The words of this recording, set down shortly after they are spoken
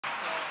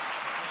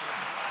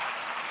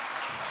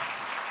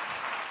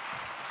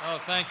Oh,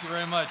 thank you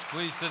very much.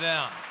 Please sit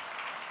down.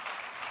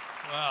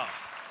 Wow.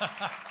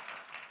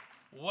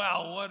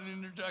 Wow, what an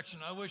introduction.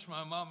 I wish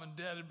my mom and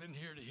dad had been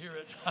here to hear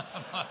it.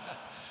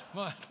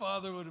 My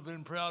father would have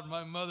been proud.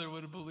 My mother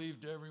would have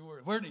believed every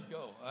word. Where'd he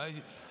go?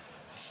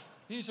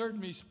 He's heard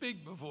me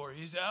speak before.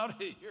 He's out of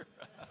here.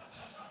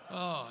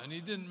 Oh, and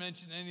he didn't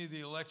mention any of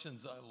the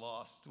elections I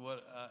lost.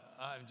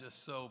 I'm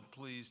just so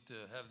pleased to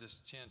have this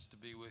chance to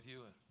be with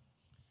you.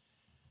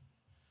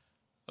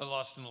 I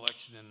lost an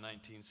election in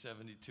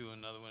 1972,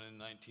 another one in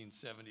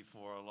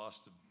 1974. I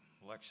lost an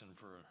election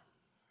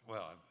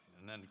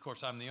and then of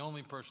course I'm the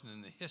only person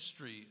in the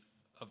history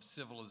of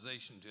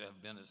civilization to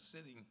have been a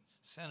sitting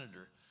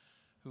senator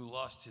who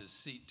lost his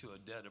seat to a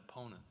dead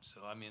opponent.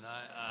 So I mean,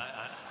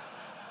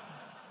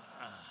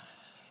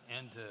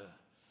 and to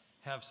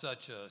have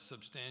such a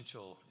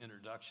substantial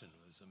introduction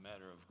was a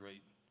matter of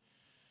great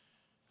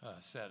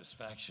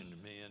satisfaction to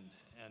me.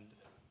 And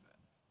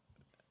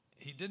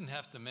he didn't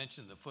have to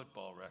mention the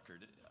football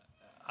record.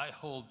 I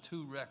hold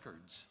 2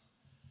 records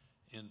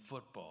in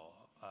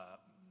football.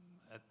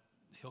 At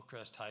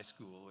Hillcrest High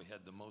School, we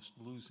had the most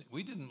losing.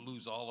 We didn't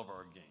lose all of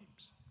our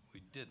games.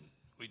 We didn't.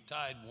 We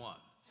tied 1.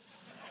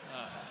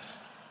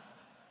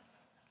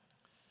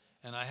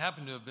 And I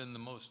happen to have been the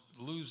most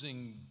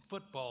losing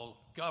football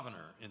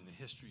governor in the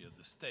history of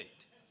the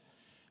state.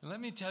 And let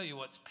me tell you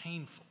what's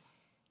painful.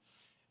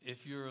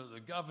 If you're the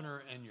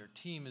governor and your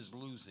team is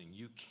losing,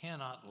 you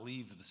cannot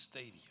leave the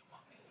stadium.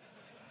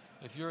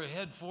 If you're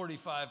ahead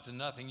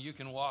 45-0, you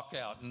can walk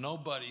out.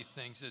 Nobody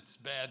thinks it's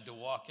bad to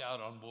walk out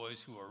on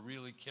boys who are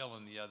really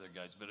killing the other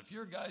guys. But if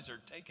your guys are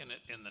taking it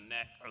in the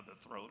neck or the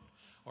throat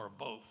or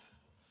both,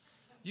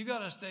 you got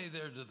to stay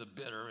there to the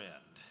bitter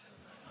end.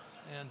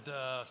 And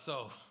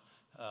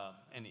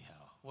anyhow,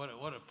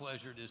 what a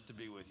pleasure it is to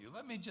be with you.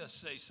 Let me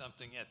just say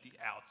something at the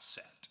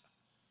outset.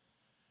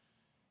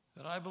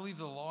 That I believe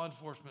the law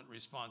enforcement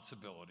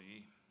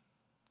responsibility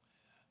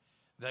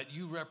that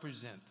you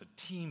represent, the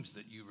teams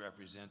that you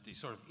represent, the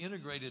sort of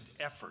integrated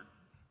effort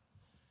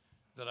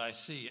that I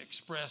see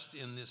expressed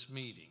in this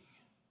meeting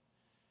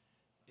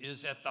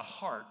is at the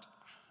heart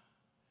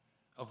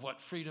of what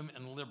freedom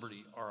and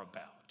liberty are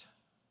about.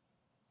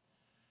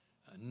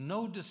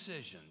 No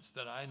decisions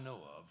that I know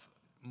of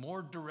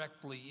more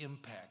directly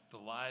impact the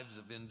lives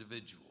of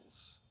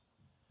individuals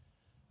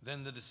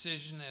than the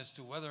decision as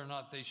to whether or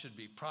not they should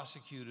be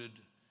prosecuted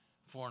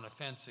for an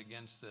offense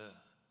against the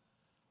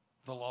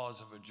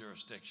laws of a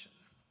jurisdiction.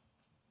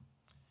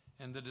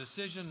 And the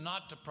decision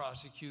not to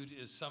prosecute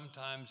is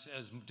sometimes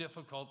as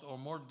difficult or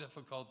more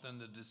difficult than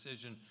the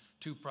decision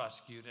to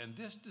prosecute. And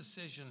this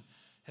decision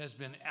has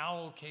been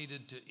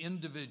allocated to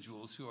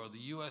individuals who are the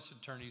U.S.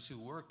 attorneys who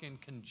work in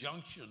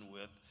conjunction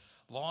with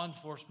law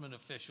enforcement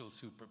officials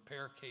who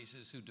prepare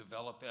cases, who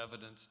develop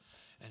evidence,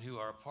 and who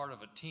are a part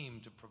of a team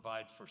to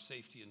provide for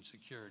safety and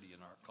security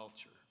in our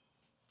culture.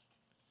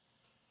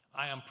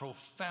 I am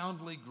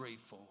profoundly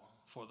grateful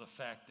for the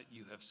fact that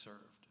you have served.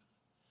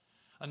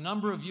 A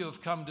number of you have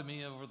come to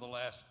me over the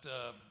last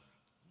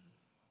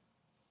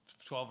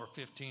 12 or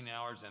 15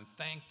 hours and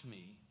thanked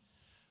me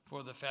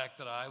for the fact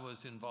that I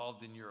was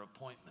involved in your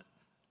appointment.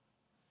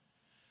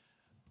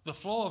 The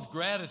flow of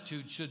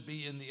gratitude should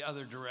be in the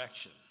other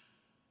direction.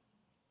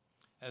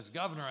 As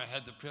governor, I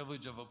had the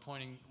privilege of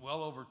appointing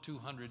well over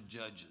 200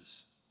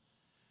 judges.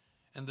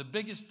 And the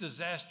biggest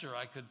disaster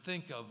I could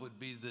think of would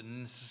be the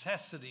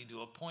necessity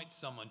to appoint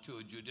someone to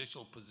a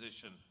judicial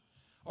position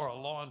or a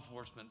law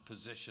enforcement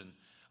position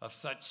of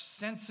such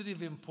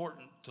sensitive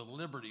importance to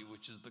liberty,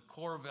 which is the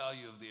core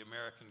value of the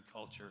American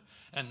culture,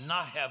 and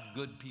not have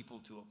good people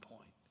to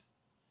appoint.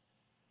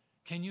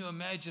 Can you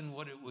imagine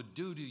what it would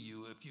do to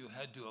you if you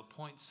had to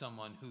appoint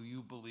someone who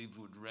you believed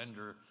would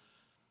render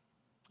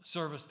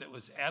service that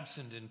was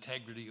absent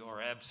integrity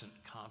or absent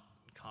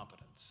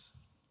competence?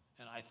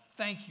 And I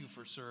thank you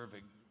for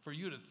serving. For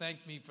you to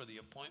thank me for the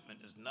appointment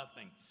is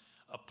nothing.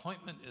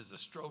 Appointment is a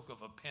stroke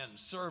of a pen.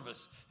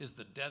 Service is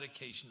the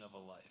dedication of a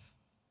life.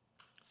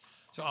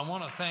 So I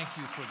want to thank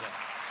you for that.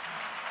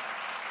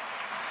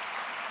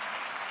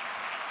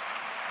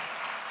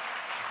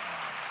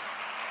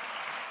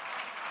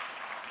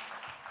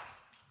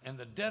 And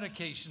the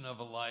dedication of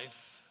a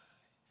life,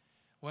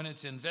 when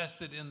it's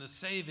invested in the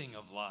saving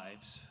of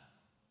lives,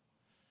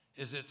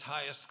 is its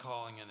highest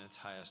calling and its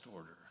highest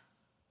order.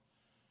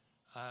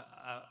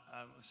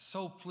 I'm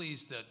so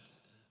pleased that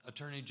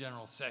Attorney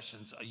General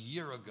Sessions, a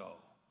year ago,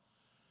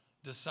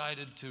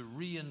 decided to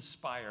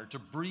re-inspire, to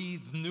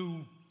breathe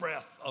new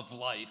breath of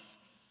life,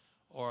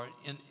 or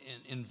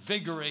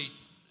invigorate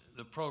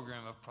the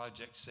program of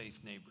Project Safe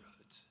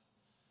Neighborhoods.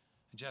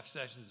 Jeff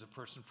Sessions is a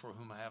person for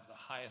whom I have the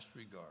highest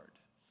regard.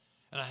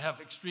 And I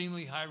have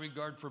extremely high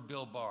regard for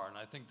Bill Barr, and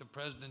I think the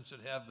president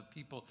should have the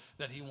people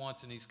that he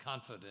wants and he's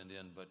confident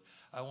in. But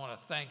I want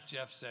to thank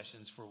Jeff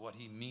Sessions for what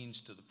he means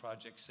to the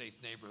Project Safe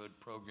Neighborhood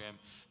program,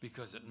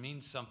 because it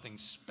means something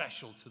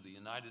special to the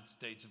United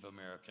States of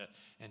America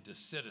and to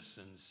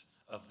citizens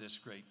of this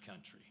great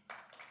country.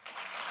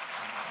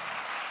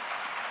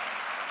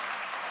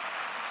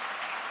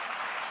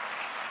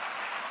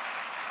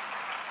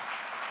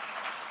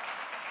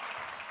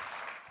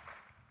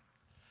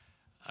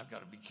 got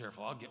to be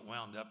careful. I'll get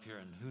wound up here,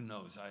 and who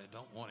knows? I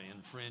don't want to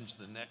infringe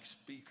the next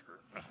speaker.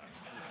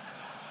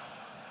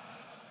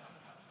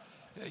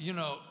 You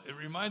know, it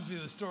reminds me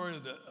of the story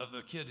of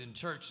the kid in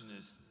church, and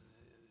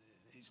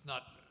he's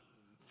not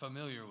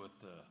familiar with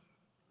the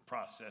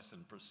process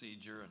and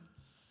procedure, and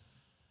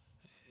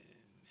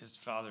his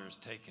father has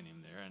taken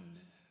him there, and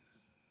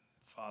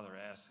father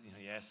asks, you know,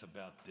 he asks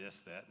about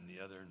this, that, and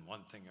the other, and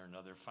one thing or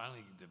another.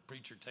 Finally, the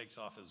preacher takes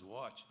off his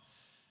watch,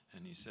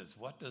 and he says,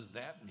 "What does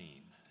that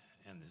mean?"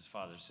 And his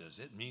father says,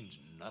 "It means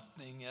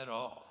nothing at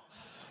all."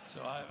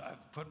 So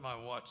I've put my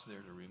watch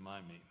there to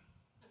remind me.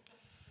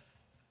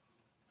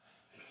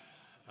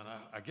 And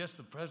I guess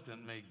the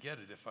president may get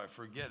it if I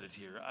forget it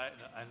here.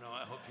 I know.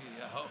 I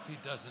hope he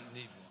doesn't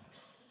need one.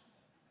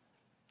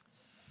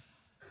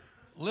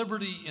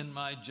 Liberty, in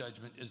my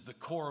judgment, is the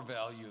core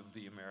value of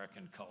the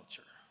American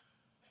culture.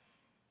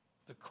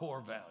 The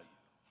core value.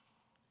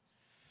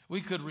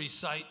 We could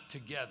recite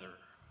together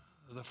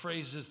the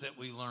phrases that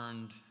we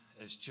learned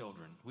as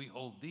children. We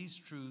hold these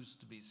truths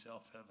to be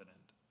self-evident: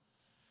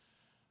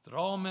 that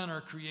all men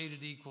are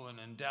created equal and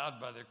endowed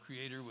by their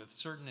Creator with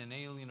certain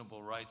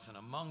inalienable rights, and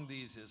among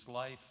these is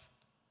life,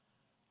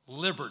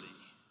 liberty,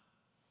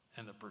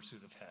 and the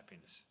pursuit of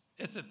happiness.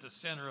 It's at the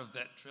center of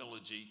that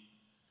trilogy,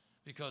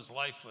 because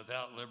life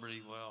without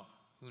liberty, well,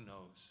 who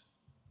knows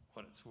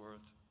what it's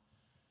worth?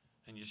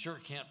 And you sure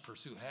can't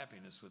pursue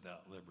happiness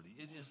without liberty.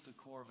 It is the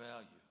core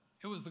value.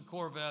 It was the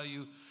core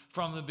value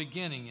from the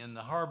beginning in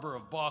the harbor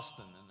of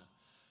Boston. And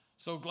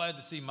so glad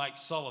to see Mike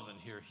Sullivan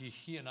here.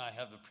 He and I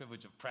have the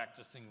privilege of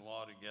practicing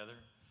law together.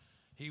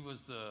 He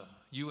was the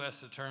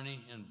U.S.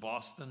 attorney in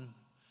Boston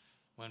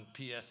when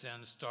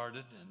PSN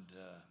started, and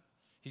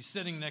he's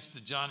sitting next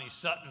to Johnny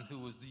Sutton, who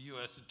was the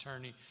U.S.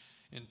 attorney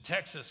in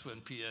Texas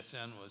when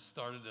PSN was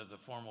started as a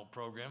formal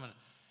program. And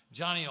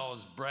Johnny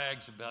always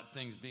brags about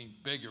things being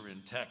bigger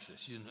in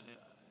Texas. You know,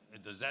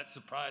 does that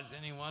surprise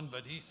anyone?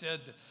 But he said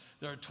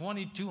there are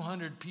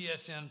 2,200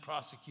 PSN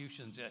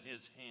prosecutions at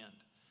his hand.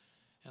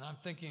 And I'm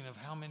thinking of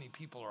how many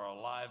people are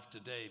alive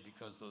today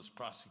because those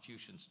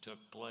prosecutions took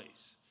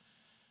place.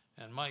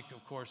 And Mike,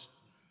 of course,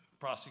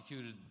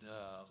 prosecuted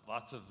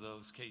lots of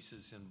those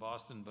cases in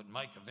Boston, but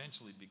Mike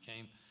eventually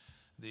became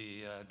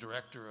the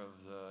director of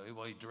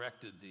he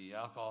directed the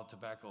alcohol,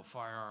 tobacco,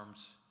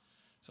 firearms.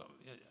 So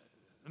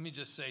let me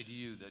just say to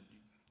you that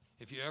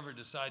if you ever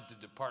decide to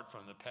depart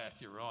from the path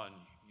you're on,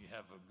 you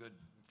have a good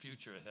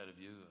future ahead of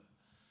you.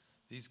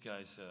 These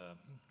guys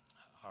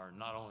are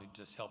not only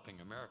just helping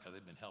America,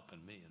 they've been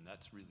helping me, and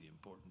that's really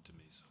important to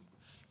me. So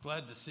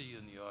glad to see you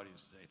in the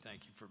audience today.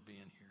 Thank you for being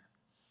here.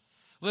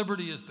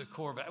 Liberty is the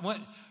core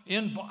value.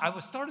 I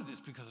started this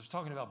because I was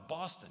talking about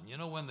Boston. You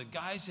know, when the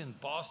guys in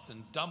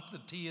Boston dumped the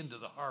tea into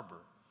the harbor,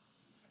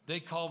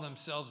 they call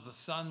themselves the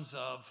Sons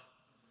of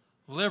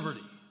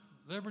Liberty.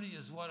 Liberty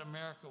is what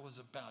America was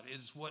about. It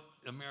is what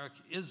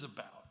America is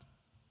about.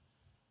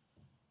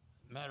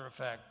 Matter of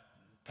fact,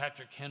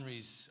 Patrick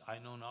Henry's, I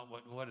know not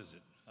what is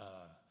it?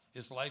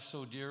 Is life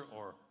so dear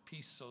or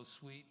peace so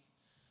sweet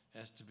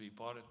as to be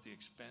bought at the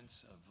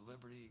expense of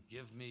liberty?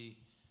 Give me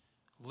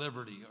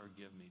liberty or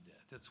give me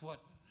death. It's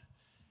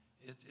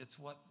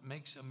what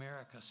makes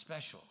America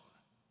special.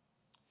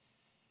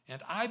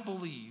 And I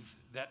believe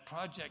that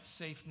Project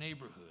Safe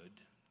Neighborhood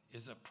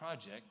is a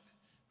project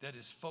that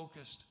is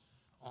focused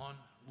on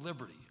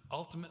liberty,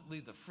 ultimately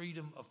the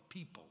freedom of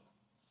people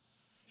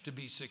to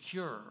be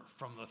secure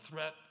from the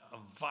threat of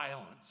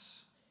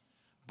violence,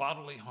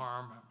 bodily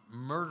harm,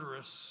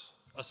 murderous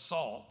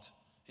assault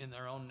in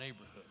their own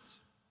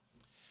neighborhoods.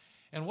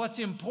 And what's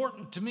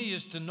important to me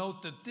is to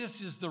note that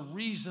this is the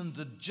reason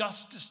the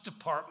Justice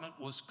Department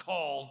was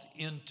called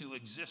into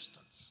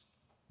existence.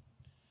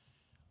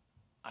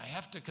 I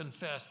have to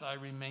confess that I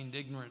remained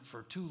ignorant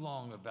for too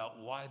long about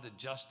why the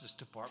Justice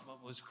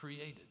Department was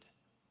created.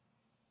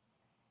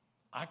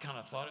 I kind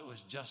of thought it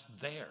was just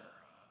there.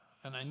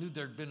 And I knew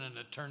there'd been an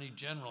Attorney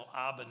General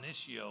ab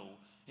initio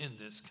in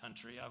this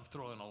country. I'm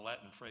throwing a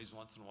Latin phrase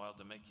once in a while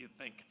to make you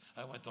think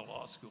I went to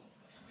law school.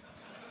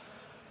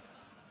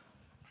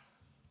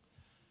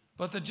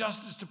 But the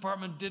Justice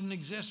Department didn't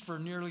exist for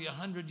nearly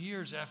 100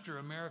 years after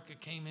America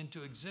came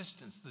into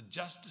existence. The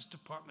Justice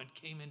Department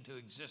came into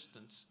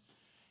existence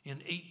in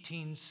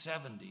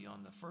 1870,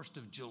 on the 1st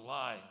of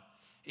July,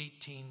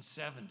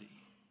 1870.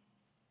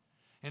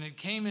 And it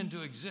came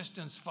into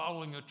existence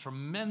following a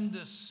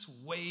tremendous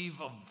wave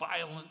of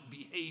violent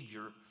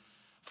behavior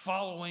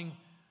following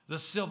the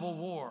Civil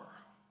War.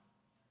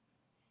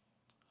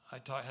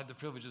 I had the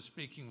privilege of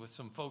speaking with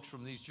some folks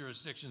from these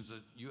jurisdictions.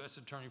 The U.S.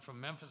 attorney from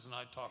Memphis and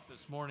I talked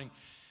this morning.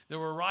 There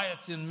were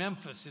riots in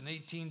Memphis in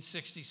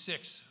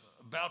 1866,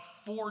 about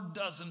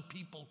 46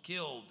 people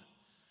killed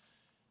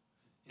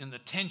in the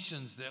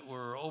tensions that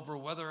were over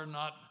whether or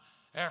not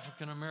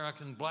African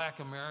American,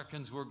 Black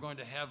Americans were going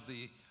to have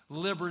the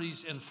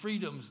liberties and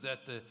freedoms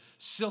that the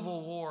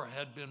Civil War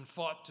had been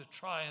fought to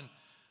try and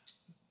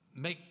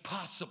make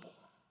possible.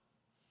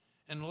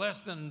 And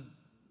less than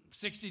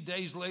 60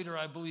 days later,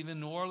 I believe in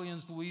New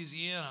Orleans,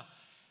 Louisiana,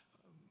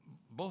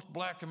 both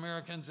Black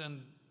Americans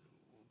and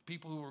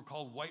people who were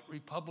called white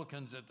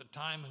Republicans at the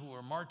time, who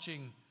were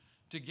marching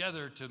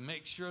together to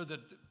make sure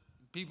that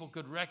people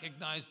could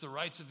recognize the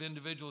rights of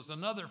individuals.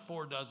 Another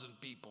 4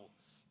 people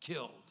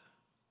killed.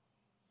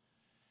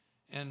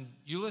 And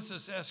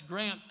Ulysses S.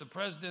 Grant, the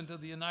President of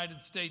the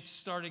United States,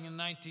 starting in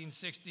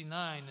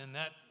 1969, in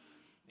that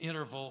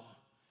interval,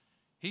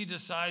 he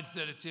decides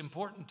that it's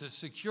important to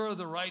secure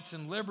the rights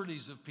and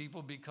liberties of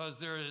people because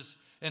there is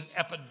an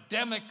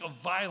epidemic of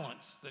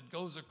violence that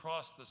goes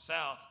across the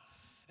South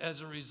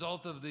as a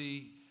result of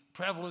the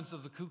prevalence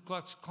of the Ku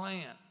Klux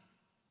Klan.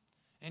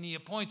 And he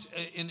appoints,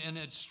 in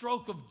a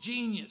stroke of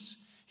genius,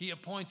 he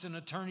appoints an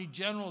Attorney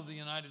General of the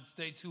United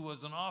States who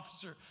was an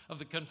officer of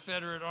the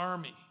Confederate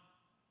Army,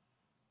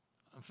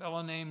 a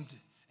fellow named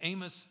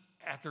Amos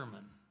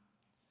Ackerman.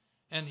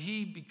 And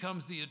he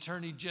becomes the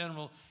Attorney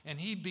General, and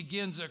he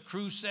begins a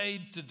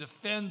crusade to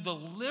defend the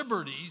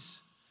liberties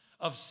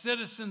of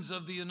citizens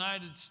of the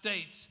United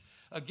States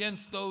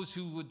against those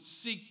who would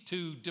seek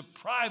to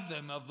deprive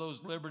them of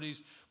those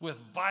liberties with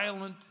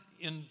violent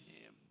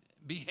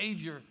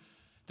behavior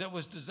that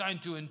was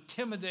designed to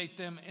intimidate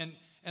them.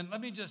 And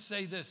let me just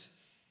say this,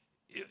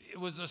 it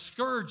was a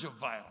scourge of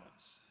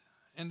violence.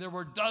 And there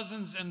were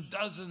dozens and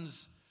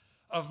dozens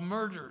of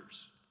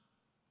murders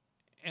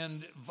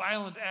and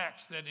violent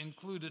acts that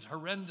included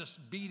horrendous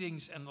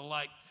beatings and the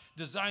like,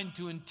 designed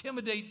to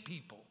intimidate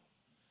people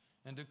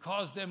and to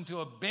cause them to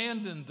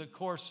abandon the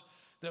course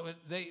that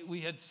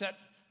we had set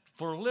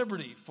for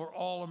liberty for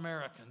all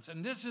Americans.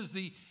 And this is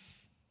the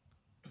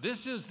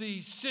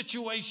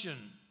situation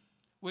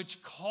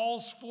which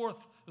calls forth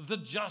the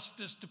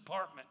Justice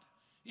Department.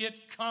 It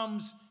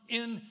comes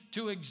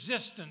into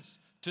existence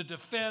to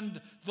defend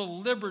the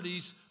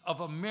liberties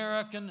of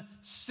American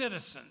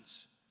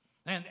citizens.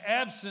 And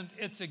absent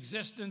its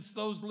existence,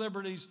 those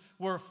liberties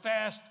were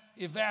fast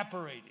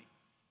evaporating.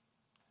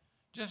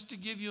 Just to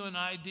give you an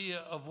idea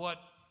of what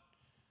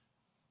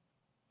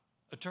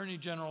Attorney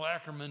General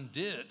Ackerman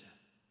did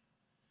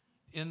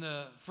in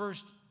the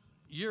first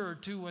year or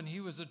two when he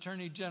was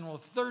Attorney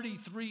General,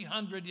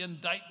 3,300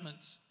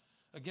 indictments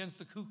against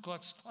the Ku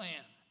Klux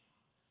Klan.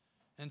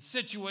 And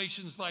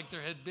situations like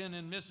there had been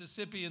in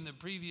Mississippi in the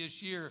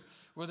previous year,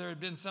 where there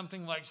had been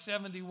something like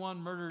 71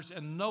 murders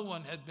and no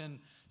one had been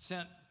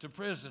sent to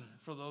prison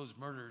for those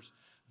murders.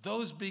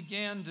 Those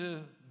began to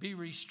be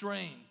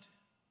restrained.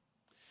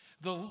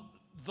 The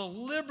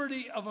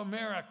liberty of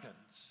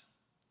Americans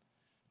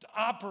to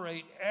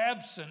operate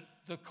absent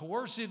the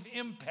coercive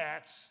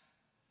impacts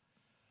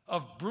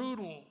of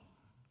brutal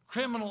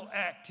criminal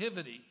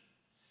activity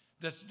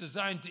that's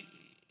designed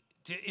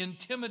to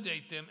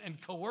intimidate them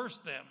and coerce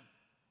them.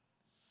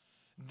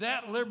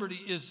 That liberty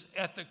is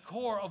at the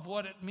core of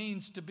what it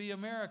means to be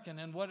American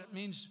and what it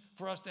means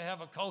for us to have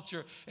a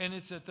culture. And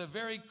it's at the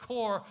very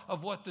core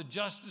of what the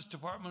Justice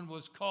Department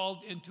was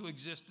called into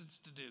existence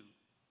to do.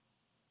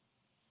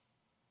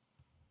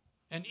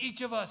 And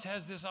each of us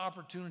has this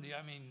opportunity.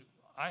 I mean,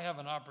 I have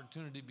an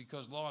opportunity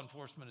because law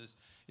enforcement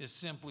is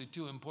simply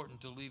too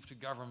important to leave to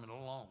government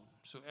alone.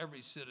 So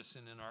every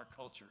citizen in our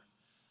culture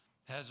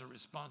has a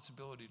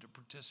responsibility to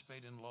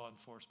participate in law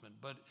enforcement.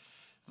 But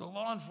the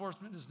law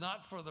enforcement is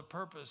not for the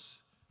purpose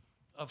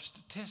of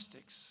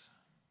statistics.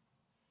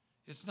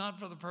 It's not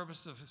for the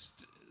purpose of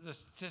the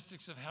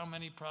statistics of how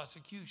many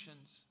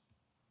prosecutions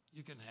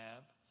you can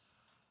have.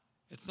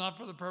 It's not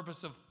for the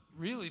purpose of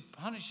really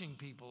punishing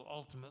people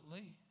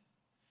ultimately.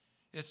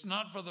 It's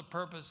not for the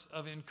purpose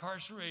of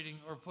incarcerating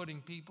or putting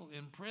people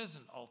in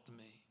prison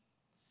ultimately.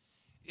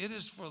 It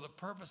is for the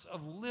purpose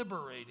of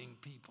liberating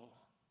people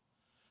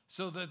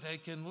so that they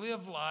can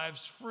live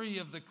lives free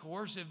of the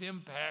coercive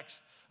impacts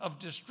of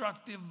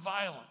destructive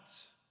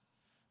violence.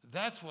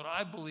 That's what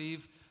I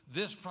believe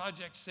this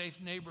Project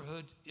Safe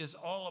Neighborhood is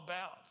all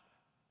about.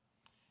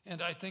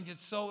 And I think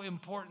it's so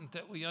important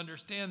that we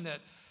understand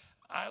that.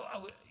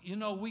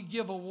 We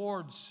give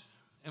awards,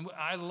 and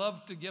I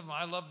love to give them.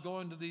 I love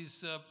going to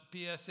these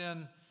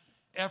PSN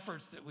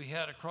efforts that we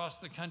had across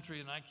the country,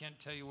 and I can't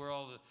tell you where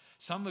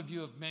some of you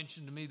have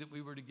mentioned to me that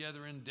we were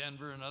together in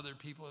Denver and other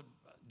people at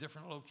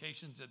different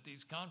locations at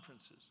these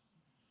conferences.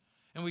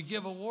 And we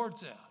give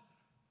awards out.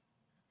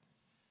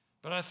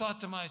 But I thought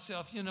to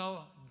myself,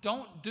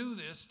 don't do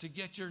this to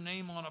get your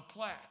name on a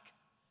plaque.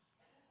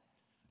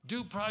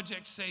 Do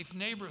Project Safe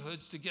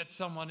Neighborhoods to get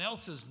someone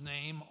else's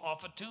name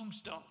off a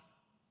tombstone.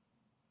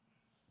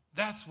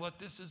 That's what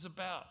this is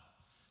about.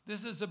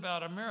 This is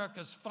about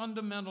America's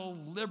fundamental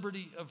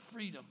liberty of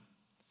freedom.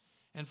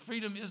 And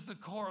freedom is the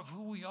core of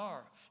who we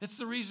are. It's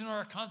the reason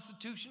our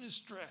Constitution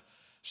is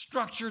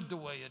structured the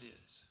way it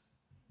is.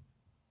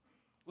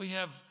 We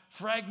have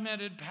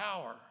fragmented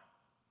power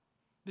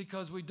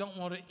because we don't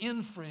want to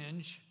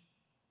infringe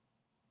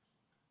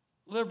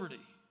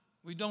liberty.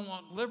 We don't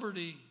want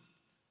liberty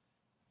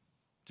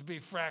to be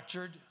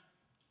fractured,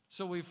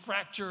 so we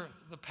fracture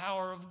the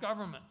power of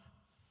government.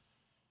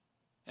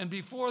 And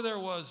before there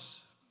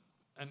was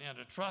an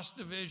antitrust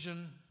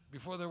division,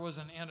 before there was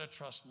an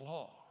antitrust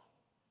law,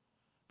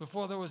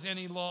 before there was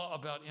any law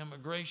about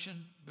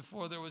immigration,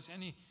 before there was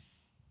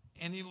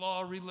any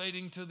law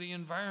relating to the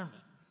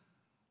environment,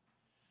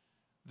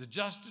 The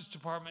Justice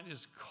Department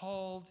is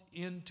called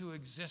into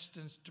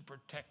existence to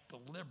protect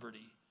the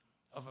liberty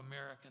of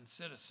American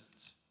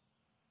citizens.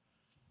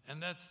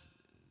 And that's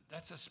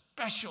a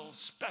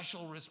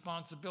special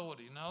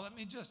responsibility. Now, let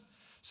me just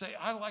say,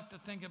 I like to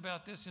think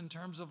about this in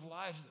terms of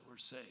lives that were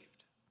saved.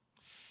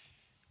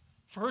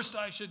 First,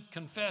 I should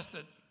confess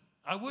that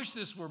I wish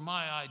this were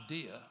my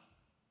idea.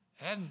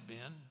 Hadn't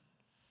been.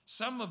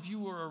 Some of you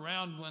were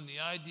around when the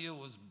idea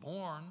was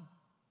born,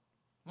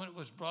 when it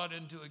was brought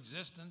into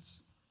existence.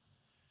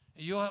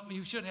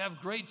 You should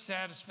have great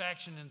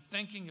satisfaction in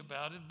thinking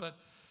about it, but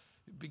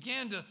it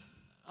began to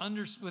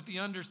with the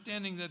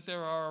understanding that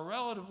there are a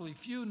relatively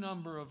few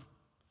number of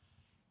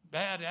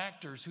bad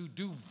actors who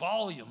do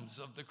volumes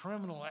of the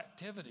criminal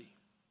activity.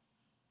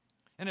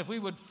 And if we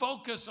would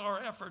focus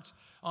our efforts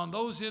on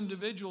those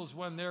individuals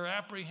when they're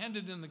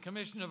apprehended in the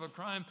commission of a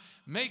crime,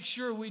 make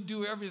sure we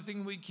do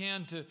everything we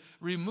can to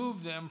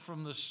remove them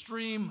from the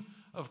stream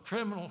of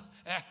criminal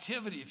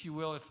activity, if you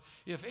will.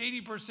 If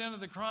 80% of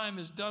the crime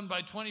is done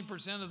by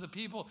 20% of the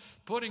people,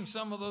 putting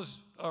some of those,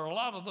 or a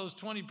lot of those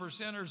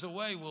 20%ers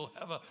away will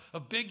have a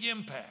big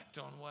impact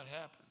on what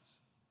happens.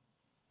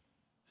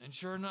 And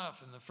sure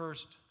enough, in the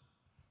first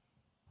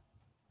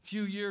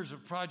few years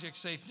of Project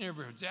Safe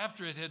Neighborhoods,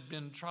 after it had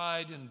been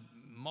tried in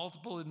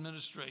multiple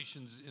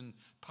administrations, in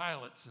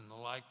pilots and the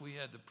like, we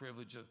had the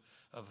privilege of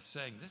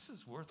saying, this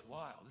is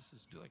worthwhile, this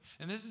is doing,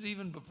 and this is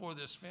even before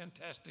this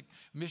fantastic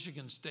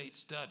Michigan State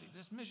study.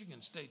 This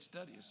Michigan State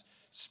study is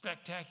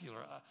spectacular.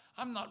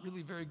 I'm not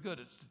really very good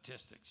at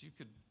statistics. You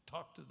could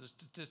talk to the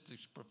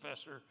statistics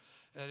professor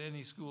at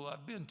any school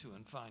I've been to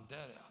and find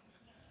that out.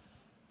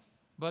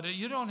 But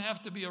you don't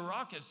have to be a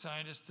rocket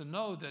scientist to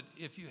know that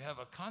if you have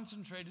a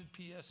concentrated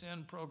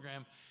PSN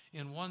program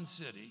in one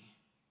city,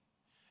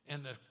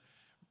 and the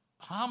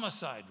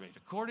homicide rate,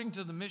 according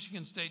to the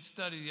Michigan State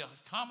study, the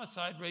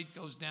homicide rate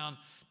goes down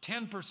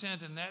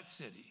 10% in that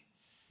city.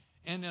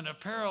 And in a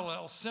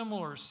parallel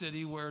similar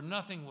city where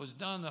nothing was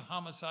done, the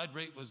homicide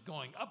rate was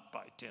going up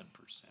by 10%.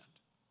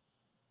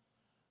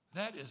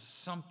 That is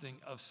something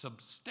of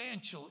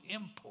substantial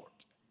import.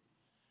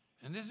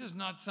 And this is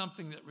not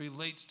something that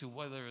relates to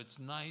whether it's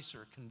nice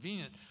or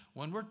convenient.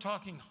 When we're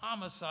talking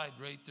homicide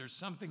rate, there's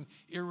something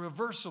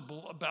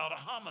irreversible about a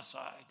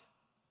homicide.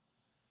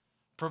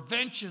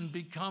 Prevention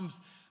becomes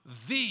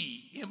the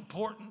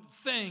important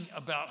thing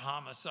about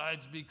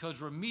homicides because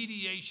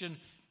remediation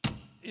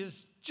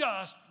is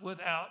just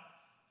without,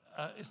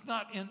 it's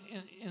not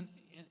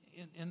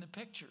in the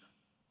picture.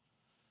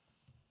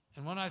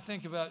 And when I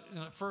think about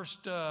in the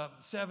first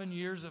 7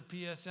 years of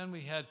PSN,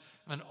 we had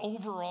an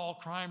overall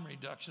crime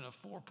reduction of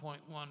 4.1,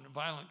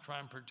 violent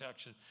crime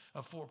protection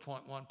of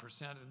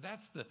 4.1%. And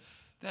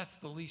that's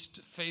the least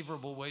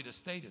favorable way to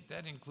state it.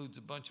 That includes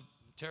a bunch of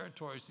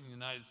territories in the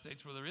United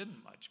States where there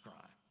isn't much crime.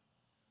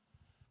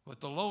 But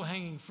the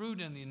low-hanging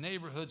fruit in the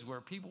neighborhoods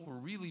where people were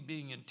really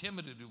being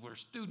intimidated, where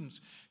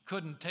students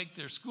couldn't take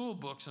their school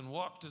books and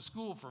walk to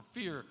school for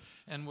fear,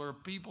 and where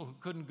people who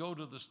couldn't go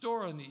to the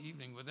store in the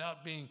evening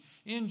without being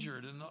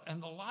injured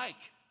and the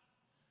like.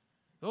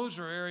 Those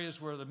are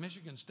areas where the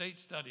Michigan State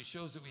study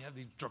shows that we have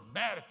these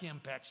dramatic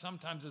impacts,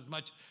 sometimes as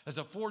much as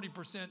a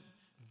 40%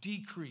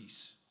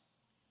 decrease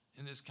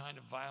in this kind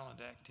of violent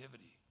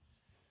activity.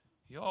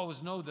 You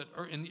always know that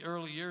in the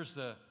early years,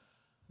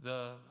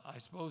 I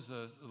suppose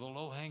the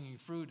low-hanging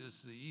fruit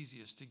is the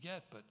easiest to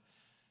get, but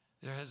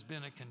there has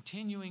been a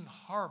continuing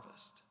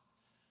harvest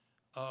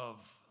of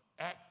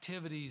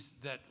activities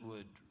that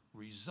would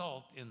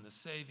result in the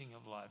saving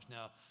of lives.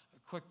 Now,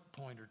 a quick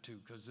point or two,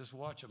 because this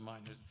watch of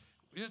mine,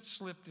 it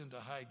slipped into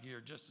high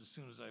gear just as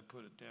soon as I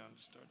put it down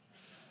to start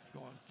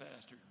going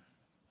faster.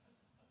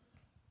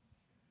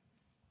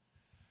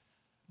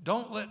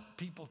 Don't let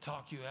people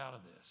talk you out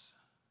of this.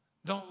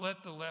 Don't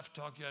let the left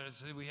talk you out and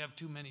say we have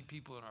too many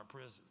people in our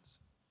prisons.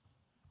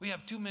 We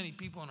have too many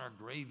people in our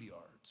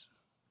graveyards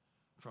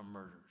from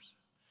murders.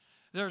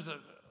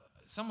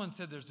 Someone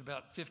said there's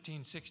about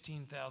 15,000,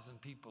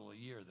 16,000 people a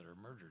year that are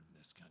murdered in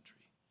this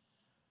country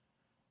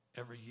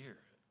every year.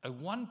 A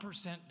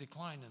 1%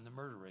 decline in the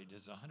murder rate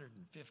is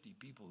 150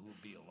 people who will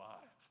be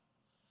alive.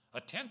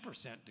 A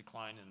 10%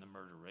 decline in the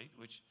murder rate,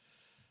 which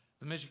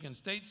the Michigan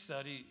State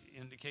study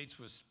indicates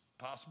was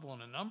possible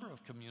in a number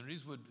of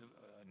communities, would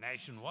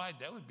nationwide,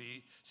 that would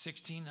be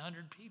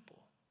 1,600 people.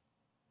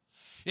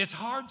 It's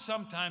hard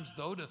sometimes,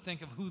 though, to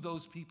think of who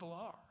those people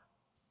are.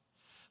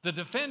 The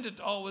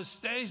defendant always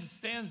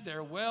stands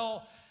there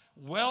well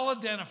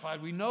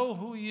identified. We know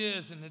who he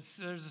is, and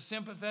there's a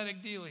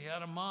sympathetic deal. He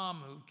had a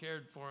mom who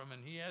cared for him,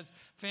 and he has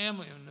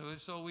family, and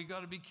so we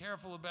got to be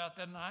careful about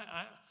that, and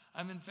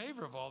I'm in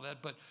favor of all that,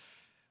 but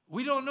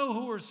we don't know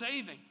who we're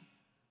saving.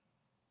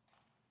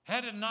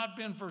 Had it not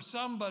been for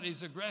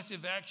somebody's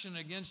aggressive action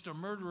against a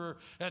murderer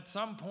at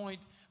some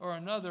point or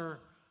another,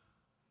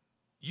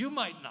 you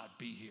might not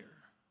be here.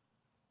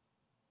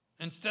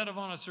 Instead of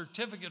on a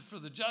certificate for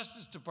the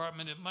Justice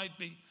Department, it might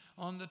be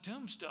on the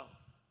tombstone.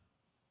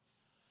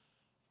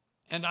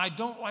 And I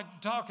don't like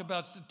to talk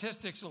about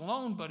statistics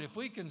alone, but if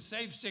we can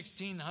save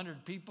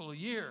 1,600 people a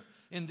year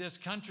in this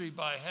country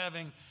by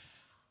having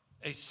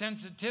a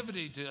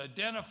sensitivity to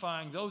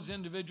identifying those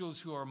individuals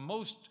who are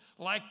most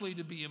likely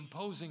to be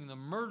imposing the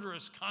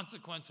murderous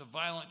consequence of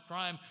violent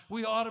crime,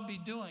 we ought to be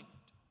doing it.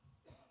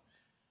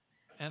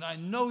 And I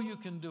know you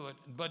can do it,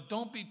 but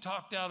don't be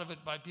talked out of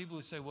it by people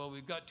who say, well,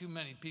 we've got too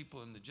many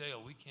people in the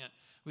jail.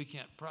 We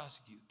can't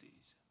prosecute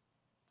these.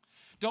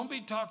 Don't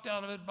be talked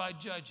out of it by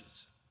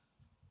judges.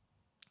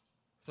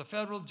 The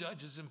federal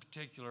judges in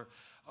particular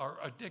are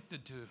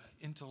addicted to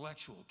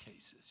intellectual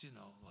cases,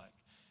 like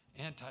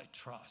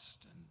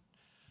antitrust and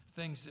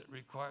things that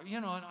require,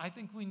 and I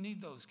think we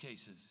need those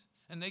cases.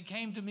 And they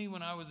came to me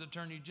when I was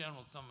Attorney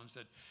General. Someone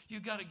said, you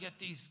got to get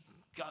these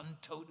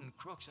gun-toting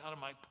crooks out of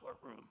my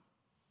courtroom.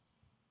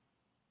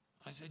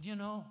 I said,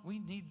 we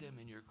need them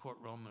in your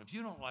courtroom. And if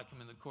you don't like them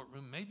in the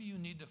courtroom, maybe you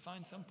need to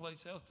find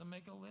someplace else to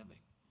make a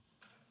living.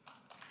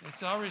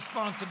 It's our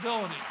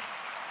responsibility.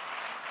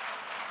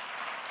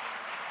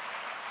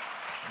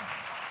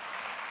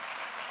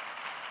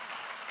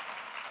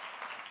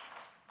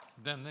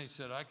 Then they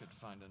said I could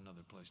find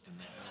another place to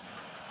make a living.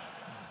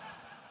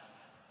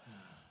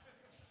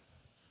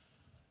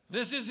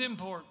 This is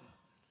important.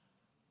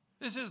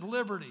 This is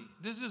liberty.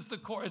 This is the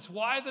core. It's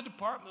why the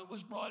department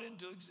was brought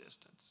into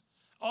existence.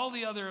 All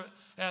the other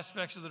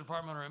aspects of the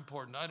department are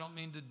important. I don't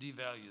mean to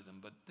devalue them,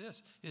 but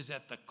this is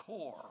at the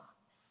core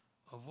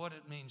of what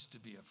it means to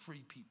be a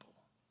free people,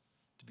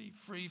 to be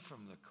free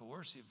from the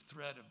coercive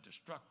threat of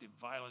destructive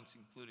violence,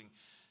 including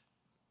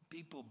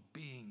people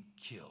being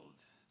killed.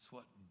 It's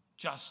what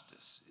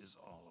justice is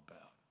all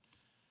about.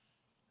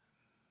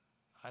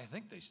 I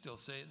think they still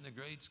say it in the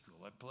grade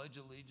school. I pledge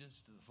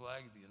allegiance to the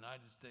flag of the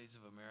United States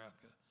of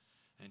America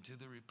and to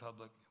the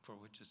republic for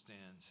which it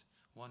stands,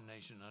 one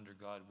nation under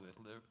God with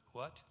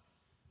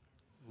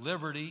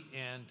liberty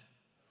and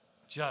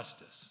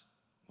justice.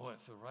 Boy,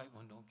 if the right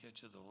one don't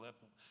get you, the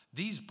left one.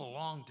 These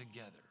belong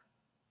together.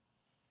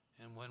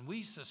 And when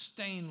we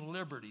sustain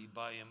liberty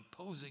by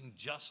imposing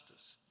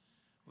justice,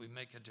 we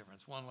make a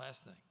difference. One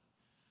last thing.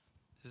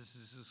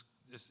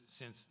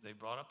 Since they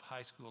brought up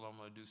high school, I'm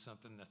going to do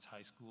something that's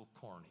high school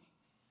corny.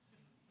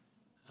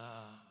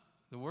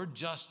 The word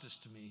justice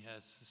to me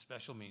has a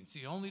special meaning. It's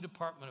the only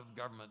department of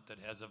government that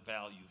has a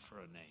value for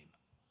a name.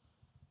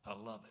 I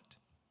love it.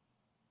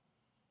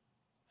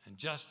 And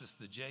justice,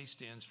 the J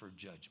stands for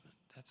judgment.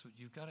 That's what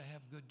you've got to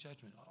have good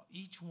judgment.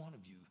 Each one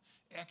of you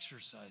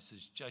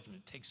exercises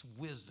judgment, takes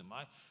wisdom.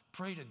 I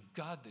pray to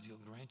God that he'll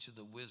grant you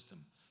the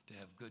wisdom to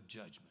have good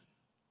judgment.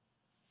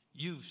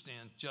 U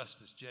stands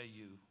justice,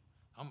 J-U.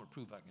 I'm going to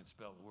prove I can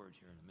spell the word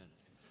here in a minute.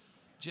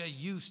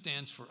 J-U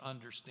stands for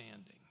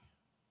understanding.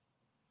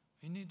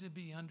 We need to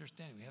be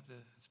understanding.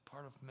 It's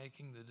part of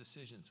making the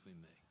decisions we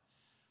make.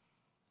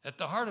 At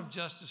the heart of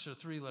justice are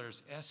three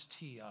letters,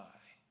 S-T-I.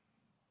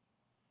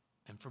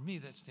 And for me,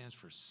 that stands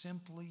for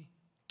simply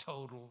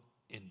total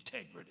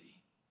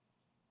integrity.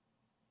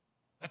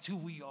 That's who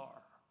we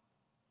are.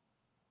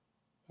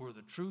 We're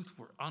the truth.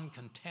 We're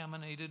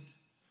uncontaminated.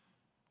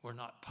 We're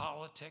not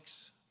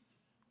politics.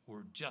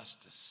 We're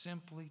justice.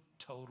 Simply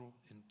total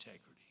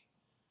integrity.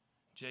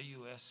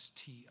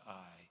 J-U-S-T-I-C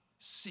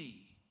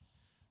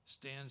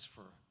stands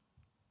for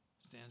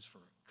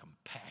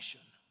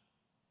compassion.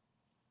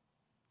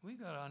 We've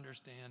got to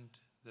understand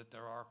that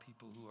there are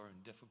people who are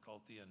in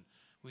difficulty, and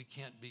we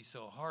can't be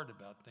so hard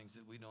about things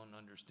that we don't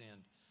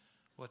understand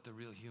what the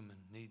real human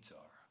needs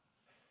are.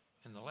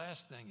 And the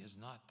last thing is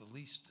not the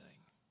least thing.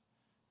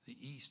 The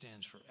E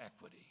stands for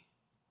equity.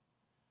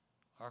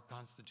 Our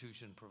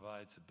Constitution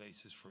provides a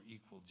basis for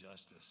equal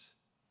justice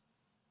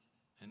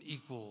and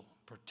equal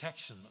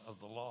protection of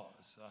the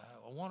laws.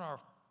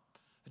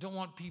 I don't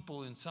want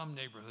people in some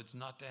neighborhoods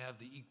not to have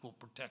the equal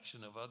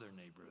protection of other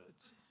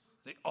neighborhoods.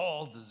 They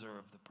all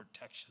deserve the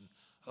protection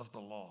of the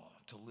law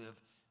to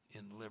live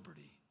in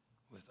liberty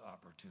with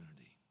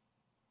opportunity.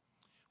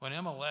 When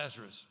Emma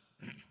Lazarus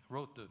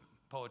wrote the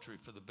poetry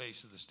for the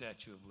base of the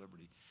Statue of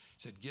Liberty,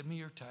 said, "Give me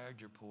your tired,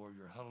 your poor,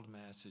 your huddled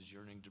masses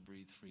yearning to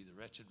breathe free, the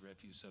wretched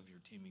refuse of your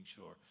teeming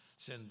shore.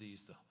 Send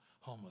these, the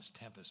homeless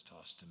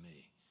tempest-tossed, to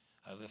me.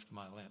 I lift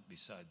my lamp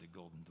beside the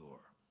golden door."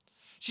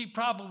 She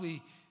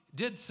probably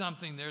did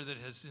something there that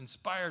has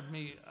inspired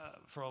me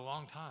for a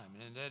long time,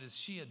 and that is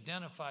she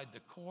identified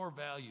the core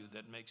value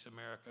that makes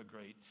America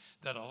great,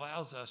 that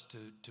allows us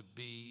to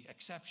be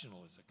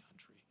exceptional as a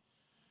country.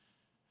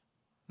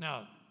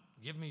 Now,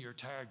 give me your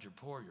tired, your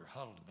poor, your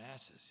huddled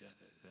masses. Yeah,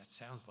 that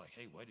sounds like,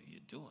 hey, what are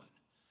you doing?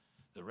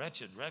 The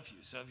wretched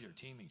refuse of your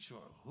teeming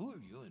shore. Who are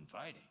you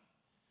inviting?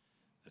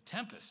 The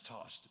tempest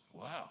tossed.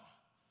 Wow.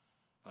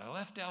 But I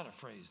left out a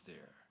phrase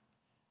there.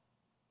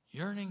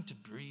 Yearning to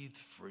breathe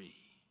free.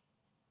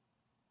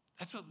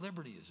 That's what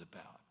liberty is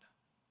about.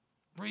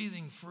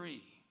 Breathing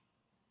free.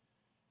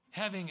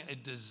 Having a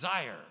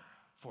desire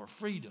for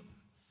freedom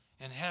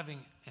and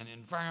having an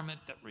environment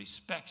that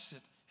respects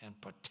it and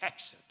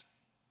protects it.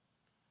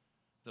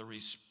 The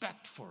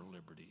respect for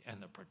liberty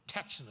and the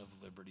protection of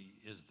liberty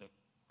is the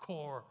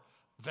core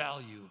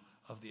value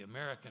of the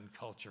American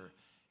culture,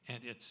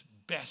 and its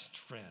best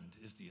friend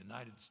is the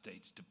United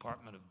States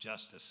Department of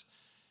Justice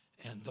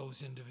and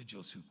those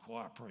individuals who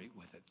cooperate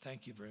with it.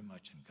 Thank you very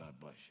much, and God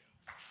bless you.